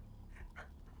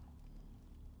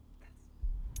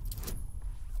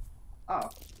 Oh.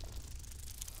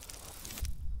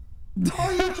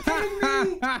 Are you kidding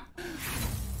me?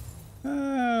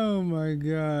 Oh my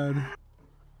god.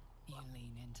 You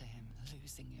lean into him,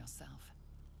 losing yourself.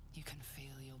 You can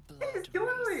feel your blood He's killing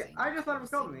me. racing, I just thought he was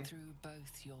killing coursing me. through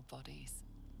both your bodies.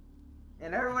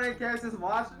 And everyone in cares is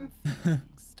watching. Feeling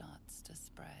starts to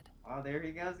spread. Oh, there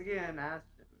he goes again,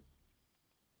 Ashton.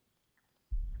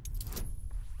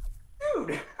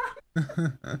 Dude!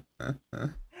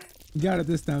 You got it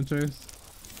this time, Trace.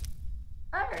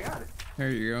 Hey, I got it. There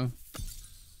you go.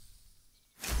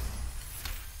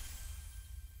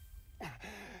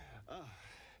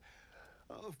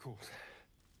 Of course.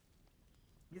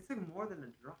 You took more than a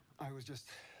drop. I was just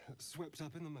swept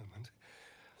up in the moment.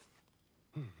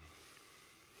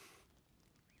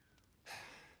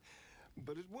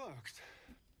 But it worked.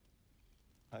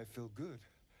 I feel good.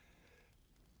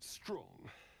 Strong.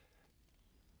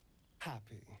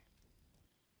 Happy.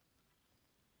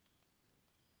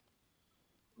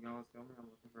 You know what's going on? I'm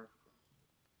looking for.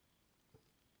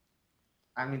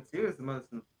 I mean, two is the most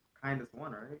kindest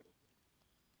one, right?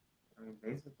 I mean,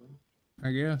 basically.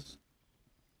 I guess.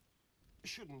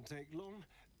 Shouldn't take long.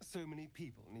 So many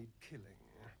people need killing.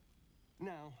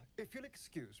 Now, if you'll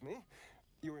excuse me,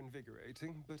 you're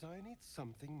invigorating, but I need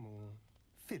something more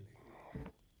filling.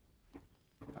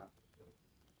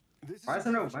 This is Why is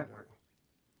there no exceptional. white word?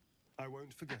 I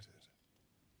won't forget it.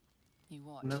 You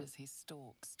watch No. as he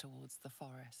stalks towards the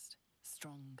forest,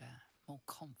 stronger, more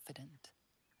confident,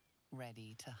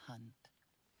 ready to hunt.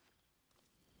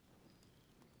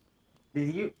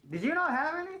 Did you not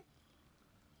have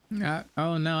any?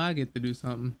 Oh, now I get to do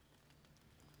something.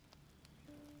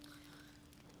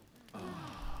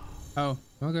 Oh,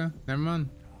 okay. Never mind.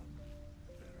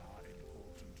 There are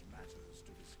important matters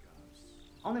to discuss.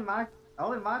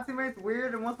 Only my teammates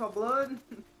weird and wants my blood.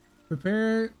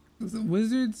 Prepare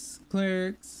wizards,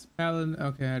 clerics, paladin.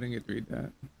 Okay, I didn't get to read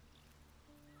that.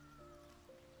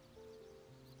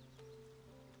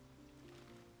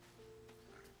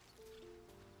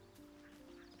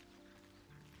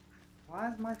 Why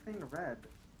is my thing red?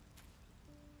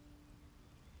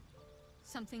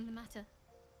 Something the matter?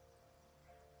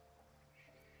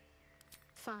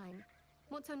 Fine.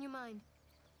 What's on your mind?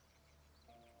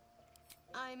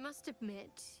 I must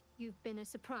admit, you've been a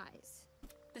surprise.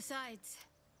 Besides,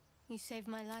 you saved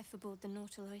my life aboard the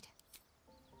Nautiloid.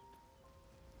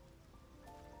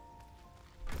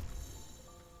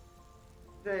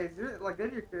 Jay, is your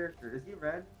your character? Is he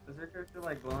red? Is your character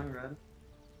like glowing red?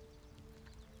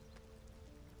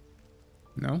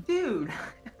 No. Dude,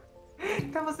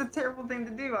 that was a terrible thing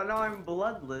to do. I know I'm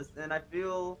bloodless and I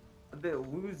feel a bit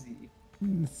woozy.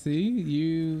 See,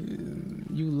 you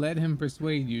let him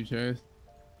persuade you, Chase.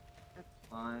 That's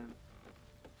fine.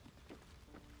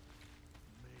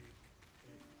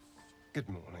 Good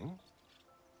morning.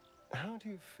 How do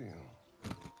you feel?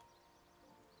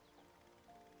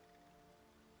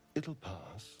 It'll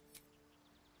pass.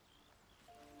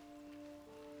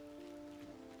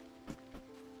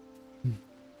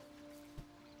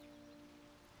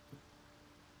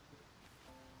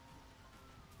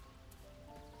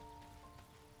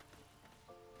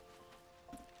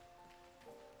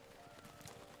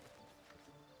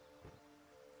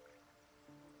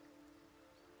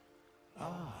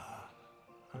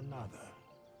 Another.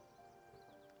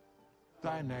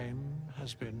 Thy name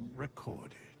has been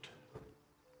recorded.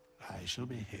 I shall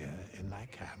be here in thy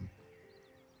camp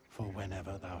for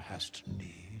whenever thou hast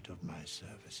need of my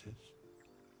services.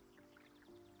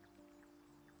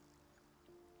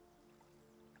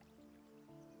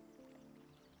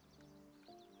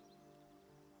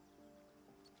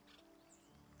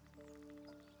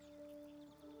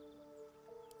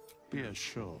 Be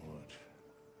assured,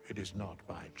 it is not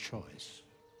by choice.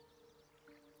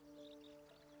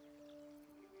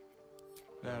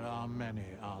 There are many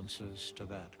answers to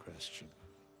that question.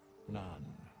 None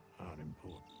are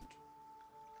important.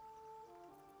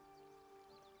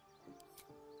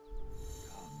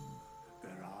 Come,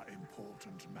 there are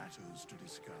important matters to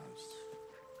discuss.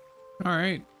 All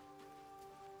right.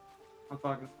 I'm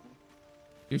talking to him.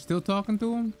 You're still talking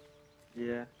to him?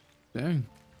 Yeah. Dang.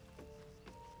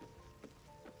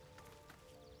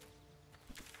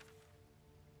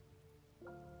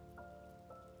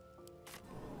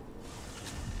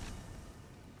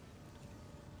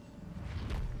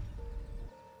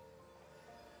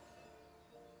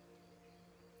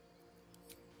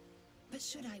 But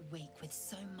should I wake with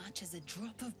so much as a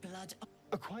drop of blood?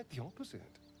 Quite the opposite.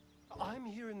 I'm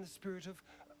here in the spirit of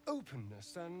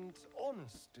openness and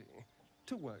honesty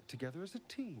to work together as a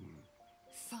team.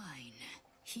 Fine.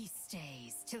 He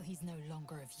stays till he's no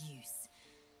longer of use.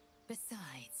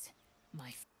 Besides,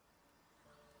 my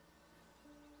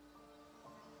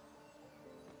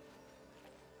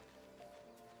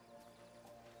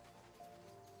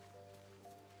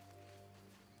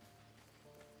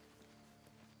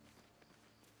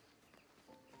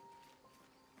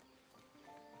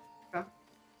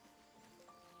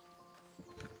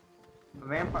A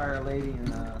vampire lady and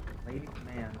a lady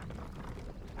man.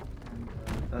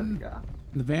 And other guy.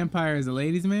 The vampire is a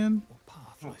ladies' man? What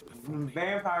path lies before me?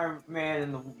 Vampire man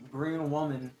and the green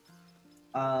woman,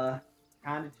 kind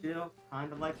of chill,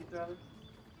 kind of like each other.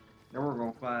 They were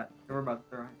gonna fight. They were about to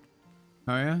throw him.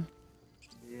 Oh yeah?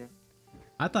 Yeah.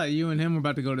 I thought you and him were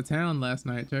about to go to town last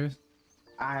night, Chase.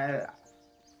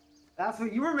 That's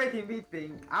what you were making me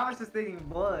think. I was just thinking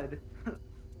blood.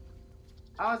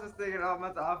 I was just thinking, oh, I'm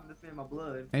about to offer this man my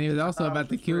blood. And he was also about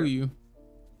to kill you.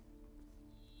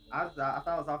 I thought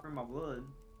I was offering my blood,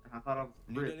 and I thought I was.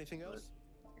 Need anything else?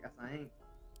 I guess I ain't.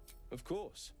 Of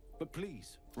course. But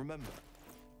please, remember,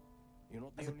 you're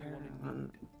not the only one in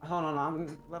need. Hold on,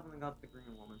 I'm leveling up the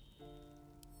green woman.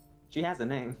 She has a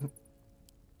name.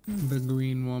 The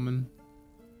green woman.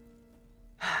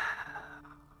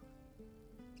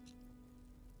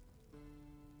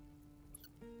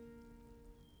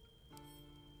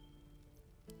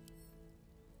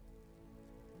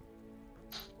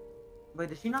 Wait,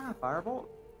 does she not have firebolt?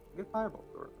 Get firebolt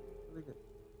for her. Really good.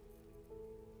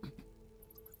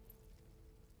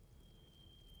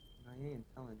 No, you ain't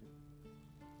intelligent.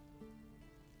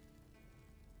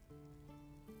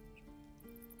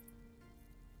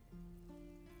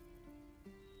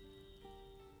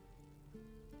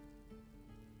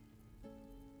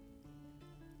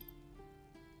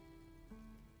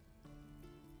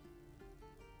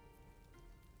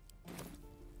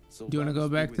 So Do you want to go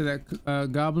Baldur back with to you.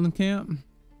 that goblin camp?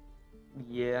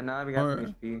 Yeah, now we got Or-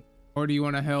 some HP. Or do you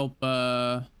want to help,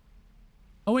 oh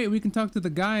wait, we can talk to the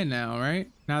guy now,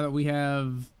 right? Now that we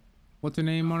have, what's her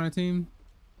name on our team?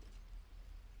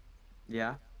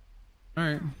 Yeah.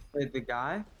 Alright. Wait, the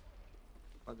guy?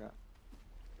 What guy?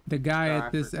 The guy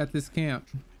Sorry, at this camp.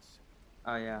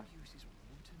 Oh, yeah.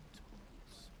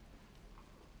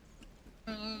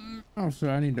 Oh, so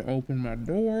I need to open my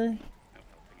door.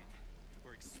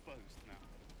 We're exposed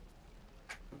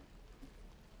now.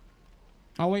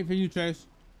 I'll wait for you, Chase.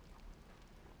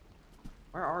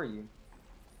 Where are you?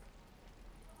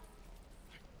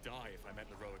 I'd die if I met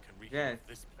Leroic and Yeah. reheat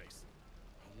this place.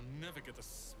 I'll never get the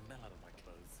smell out of my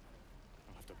clothes.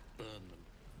 I'll have to burn them.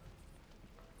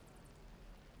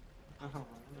 Oh,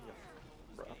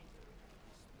 bro.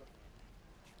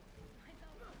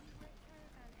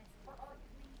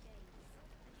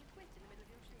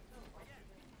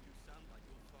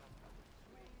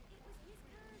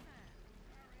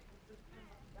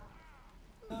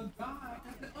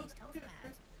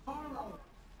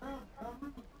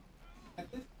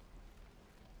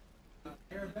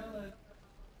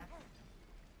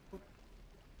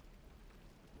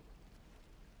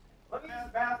 Let me use the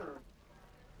bathroom.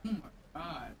 Oh my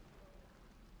god.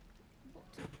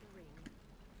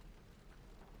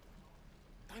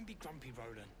 Don't be grumpy,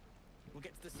 Roland. We'll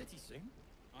get to the city soon.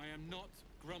 I am not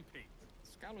grumpy.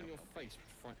 Scowl on your face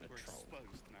would frighten We're a troll.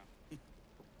 exposed now.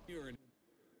 You're in.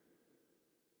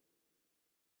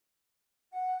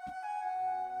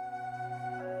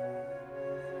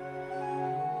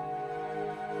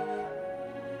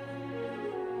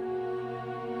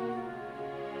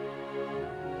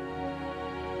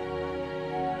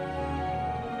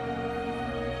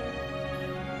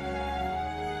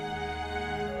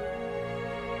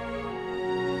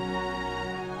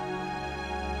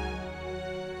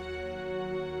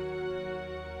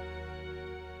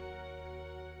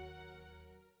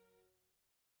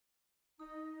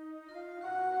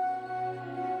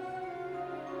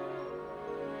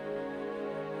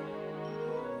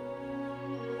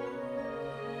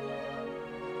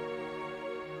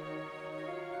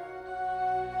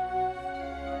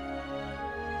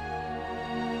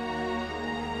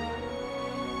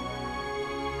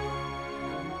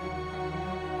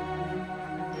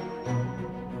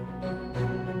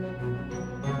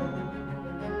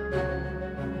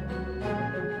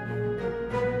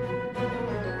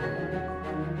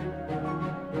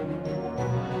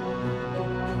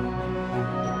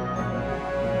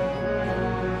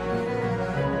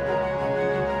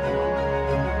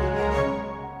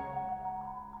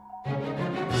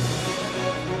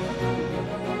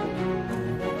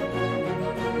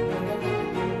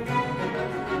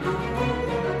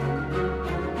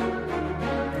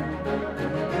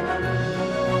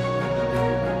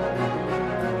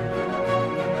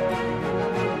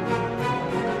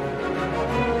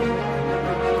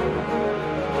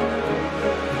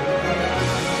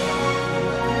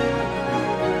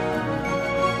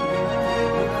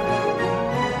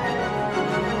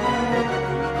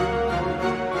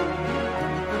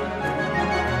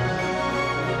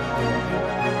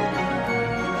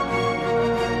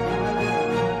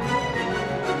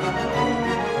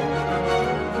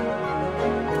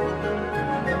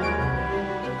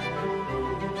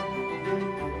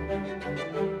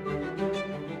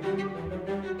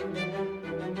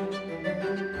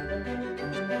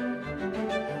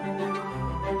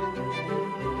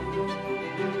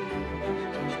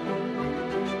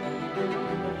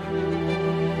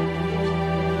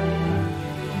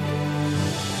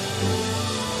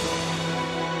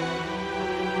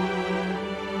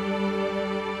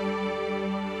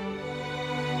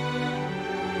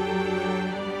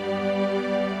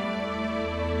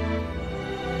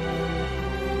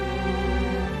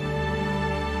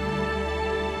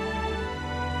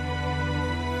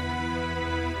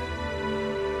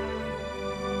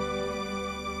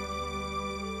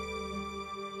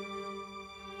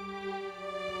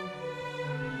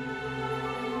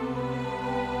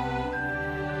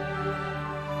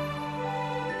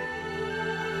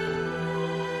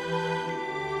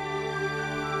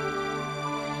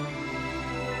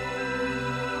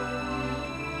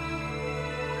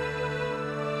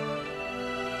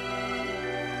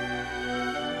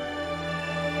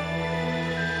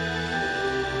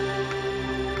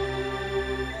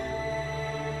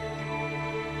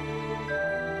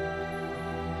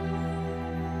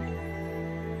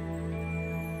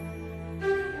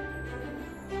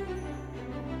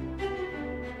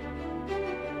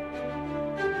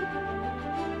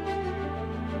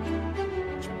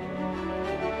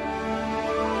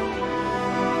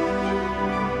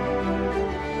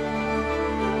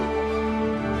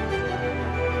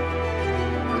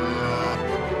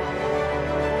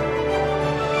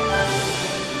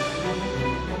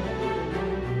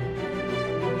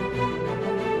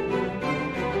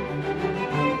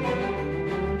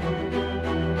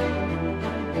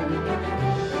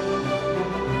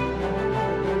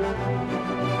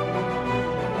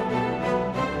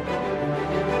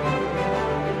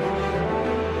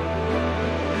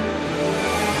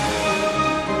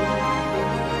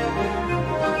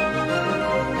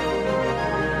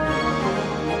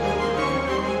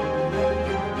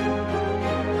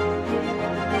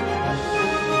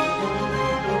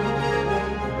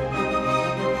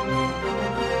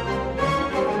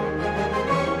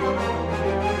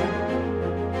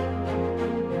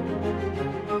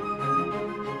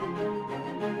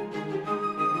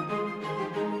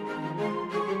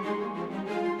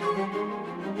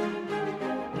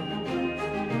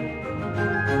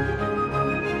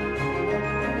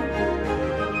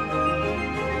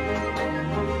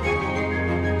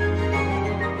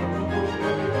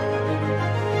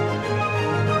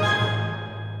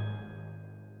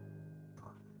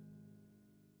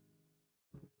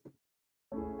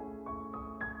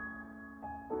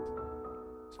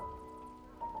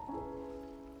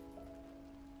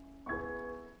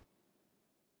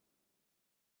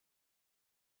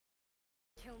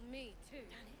 kill me too.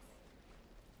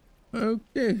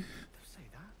 Okay. Say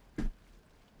that.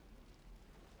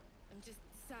 I'm just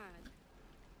sad.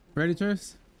 Ready,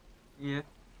 Trace? Yeah.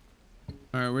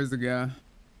 All right, where's the guy?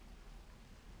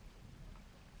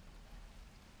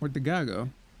 Where'd the guy go?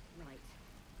 Right.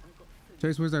 I've got food.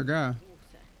 Trace, where's our guy? Water.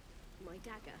 My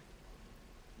dagger.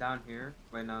 Down here?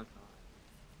 Wait, no, it's not.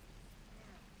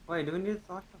 Wait, do we need to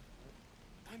talk to him?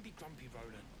 Don't be grumpy,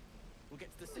 Roland. We'll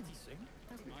get to the city soon.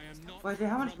 I am not. Wait,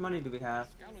 how much money do we have?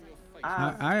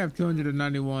 I have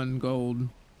 291 gold.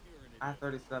 I have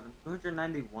 37.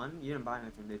 291? You didn't buy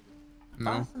anything, did you?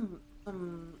 No. Buy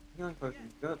some healing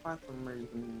potions. Go find somewhere you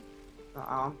can... No,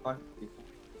 I'm fighting people.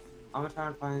 I'm gonna try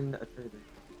and find a trader.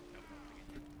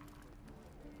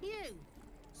 You!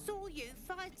 Saw you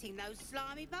fighting those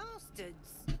slimy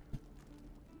bastards.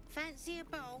 Fancy a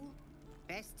bowl?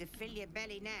 Best to fill your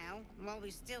belly now, while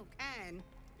we still can.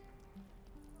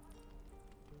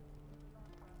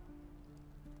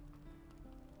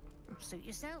 Suit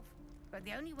yourself. But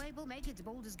the only way we'll make it to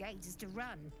Baldur's Gate is to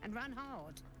run, and run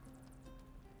hard.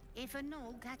 If a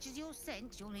gnoll catches your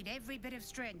scent, you'll need every bit of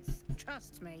strength.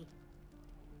 Trust me.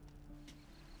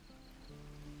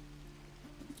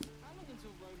 How long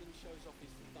until Roland shows off his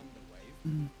thunder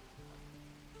wave?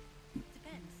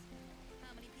 Depends.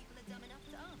 How many people are dumb enough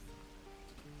to ask?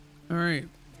 All right.